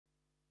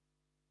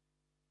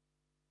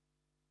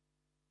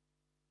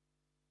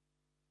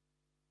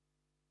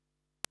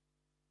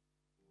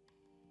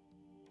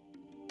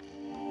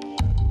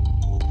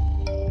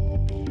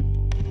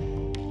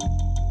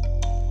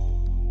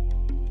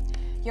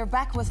You're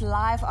back with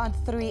Live on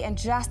 3, and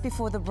just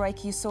before the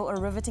break, you saw a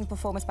riveting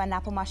performance by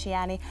Napo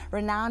Mashiane,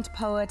 renowned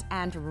poet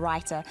and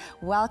writer.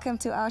 Welcome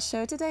to our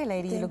show today,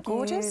 lady. You look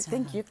gorgeous.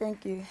 Thank you,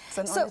 thank you. It's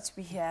an honor to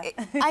be here.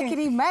 I can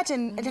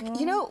imagine.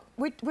 You know,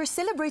 we're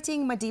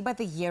celebrating Madiba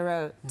the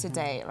hero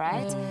today,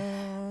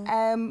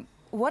 right?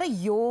 What are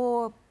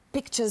your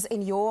pictures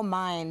in your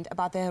mind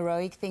about the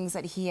heroic things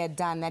that he had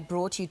done that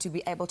brought you to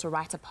be able to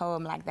write a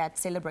poem like that,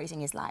 celebrating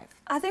his life?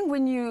 I think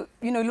when you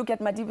look at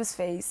Madiba's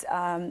face,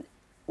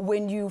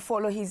 when you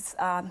follow his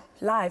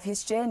life,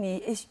 his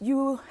journey,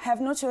 you have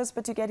no choice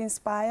but to get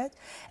inspired.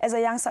 As a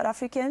young South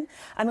African,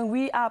 I mean,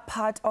 we are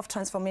part of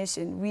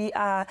transformation. We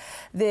are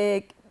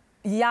the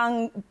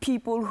young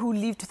people who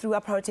lived through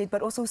apartheid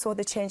but also saw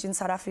the change in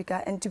South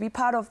Africa, and to be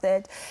part of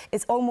that,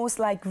 it's almost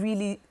like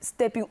really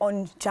stepping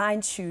on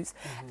giant shoes.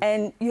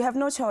 And you have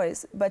no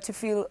choice but to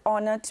feel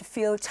honored, to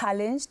feel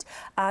challenged,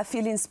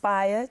 feel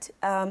inspired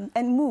and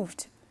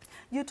moved.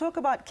 You talk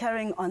about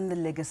carrying on the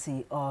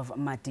legacy of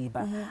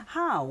Madiba.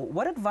 How?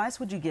 What advice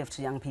would you give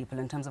to young people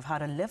in terms of how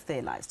to live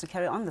their lives, to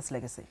carry on this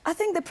legacy? I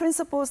think the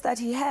principles that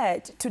he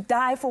had, to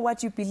die for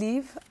what you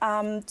believe,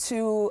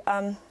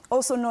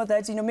 also know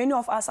that, many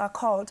of us are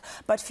called,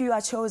 but few are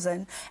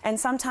chosen. And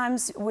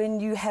sometimes when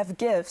you have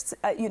gifts,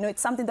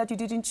 it's something that you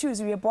didn't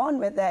choose. You were born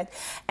with that.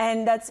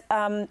 And that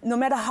no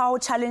matter how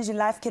challenging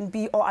life can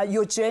be, or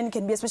your journey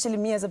can be, especially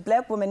me as a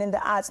Black woman in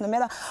the arts, no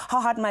matter how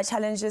hard my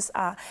challenges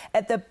are,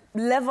 at the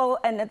level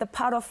and at the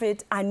part of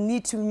it, I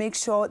need to make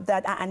sure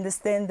that I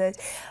understand that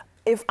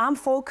if I'm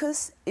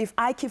focused, if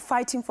I keep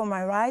fighting for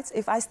my rights,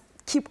 if I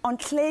keep on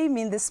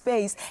claiming the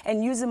space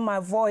and using my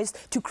voice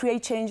to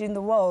create change in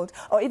the world,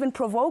 or even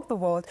provoke the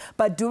world,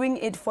 but doing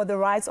it for the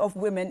rights of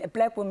women,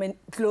 Black women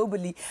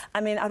globally.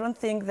 I mean, I don't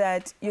think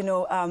that,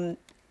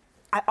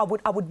 I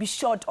would be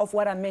short of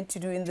what I'm meant to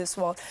do in this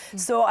world.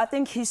 So I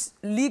think his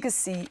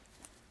legacy,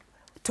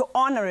 to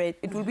honor it,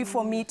 it will be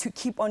for me to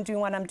keep on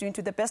doing what I'm doing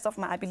to the best of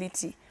my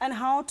ability. And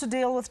how to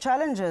deal with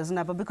challenges,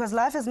 Napa, because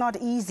life is not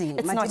easy.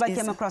 Madiba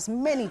came across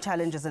many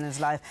challenges in his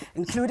life,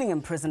 including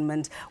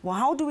imprisonment. Well,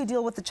 how do we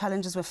deal with the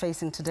challenges we're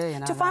facing today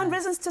in our To find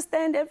lives? reasons to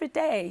stand every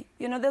day.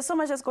 There's so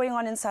much that's going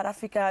on in South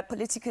Africa,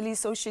 politically,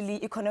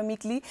 socially,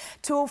 economically,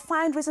 to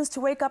find reasons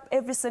to wake up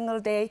every single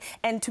day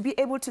and to be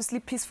able to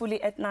sleep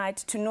peacefully at night,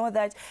 to know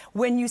that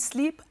when you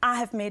sleep, I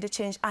have made a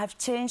change. I have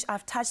changed,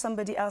 I've touched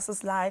somebody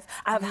else's life,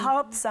 I have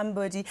helped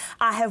somebody,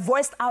 I have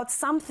voiced out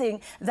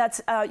something that,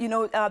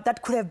 that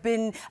could have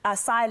been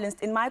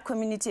silenced in my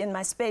community, in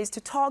my space,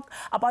 to talk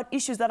about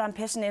issues that I'm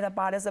passionate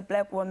about as a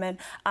Black woman.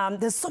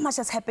 There's so much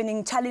that's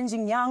happening,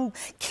 challenging young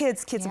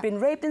kids. Kids have been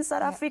raped in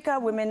South Africa.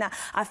 Women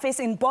are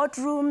facing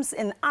boardrooms,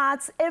 in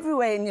arts,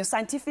 everywhere, and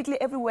scientifically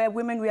everywhere.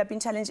 Women, we are being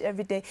challenged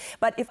every day.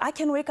 But if I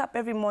can wake up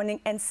every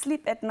morning and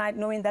sleep at night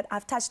knowing that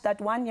I've touched that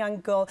one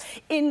young girl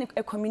in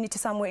a community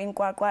somewhere in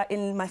Kwakwa,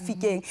 in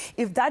Mafikeng,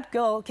 if that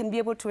girl can be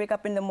able to wake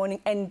up in the morning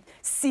and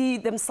see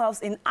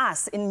themselves in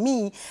us, in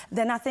me,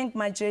 then I think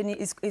my journey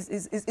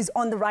is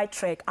on the right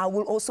track. I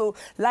will also,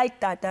 like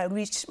that,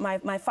 reach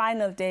my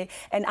final day,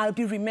 and I'll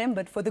be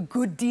remembered for the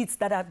good deeds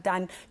that I've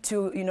done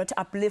to, to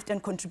uplift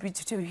and contribute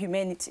to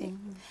humanity.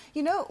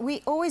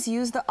 We always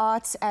use the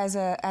arts as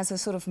a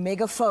sort of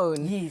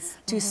megaphone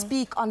to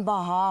speak on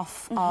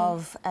behalf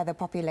of the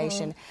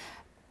population.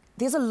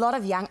 There's a lot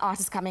of young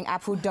artists coming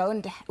up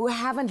who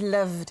haven't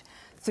lived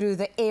through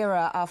the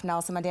era of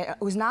Nelson Mandela,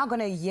 who's now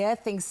going to hear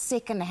things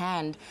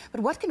secondhand.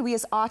 But what can we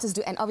as artists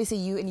do, and obviously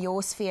you in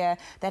your sphere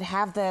that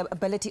have the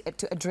ability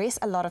to address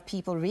a lot of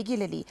people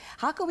regularly,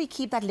 how can we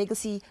keep that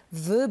legacy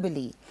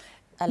verbally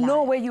alive?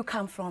 Know where you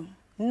come from.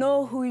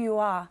 Know who you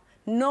are.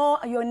 Know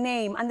your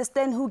name.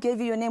 Understand who gave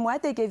you your name, why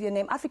they gave you your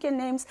name. African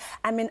names,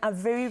 are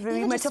very,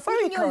 very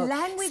metaphorical. Speak your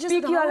language.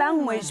 Speak your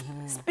language.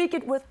 Speak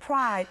it with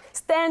pride.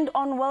 Stand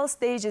on world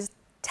stages.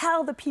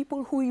 Tell the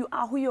people who you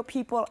are, who your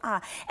people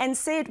are, and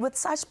say it with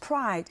such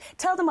pride.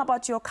 Tell them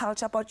about your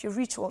culture, about your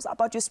rituals,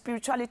 about your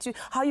spirituality,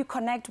 how you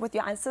connect with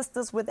your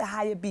ancestors, with the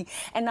higher being.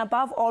 And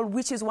above all,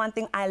 which is one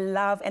thing I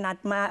love and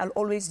admire, I'll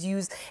always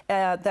use,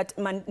 that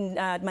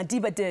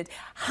Madiba did,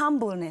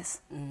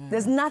 humbleness.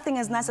 There's nothing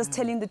as nice as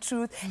telling the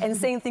truth and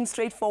saying things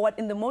straightforward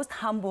in the most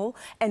humble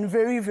and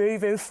very, very,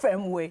 very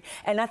firm way.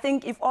 And I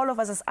think if all of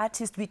us as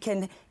artists, we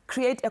can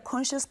create a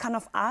conscious kind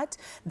of art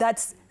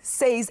that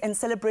says and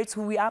celebrates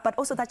who we are, but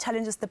also that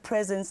challenges the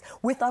presence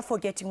without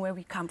forgetting where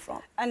we come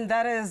from. And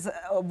that is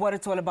what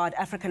it's all about,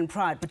 African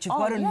pride. But you've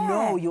got to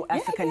know your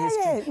African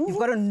history. You've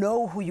got to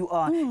know who you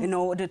are in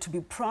order to be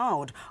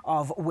proud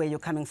of where you're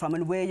coming from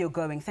and where you're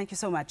going. Thank you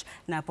so much,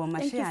 Napo Mashiane.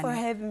 Thank you for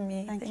having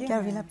me. Thank you. I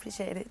really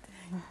appreciate it.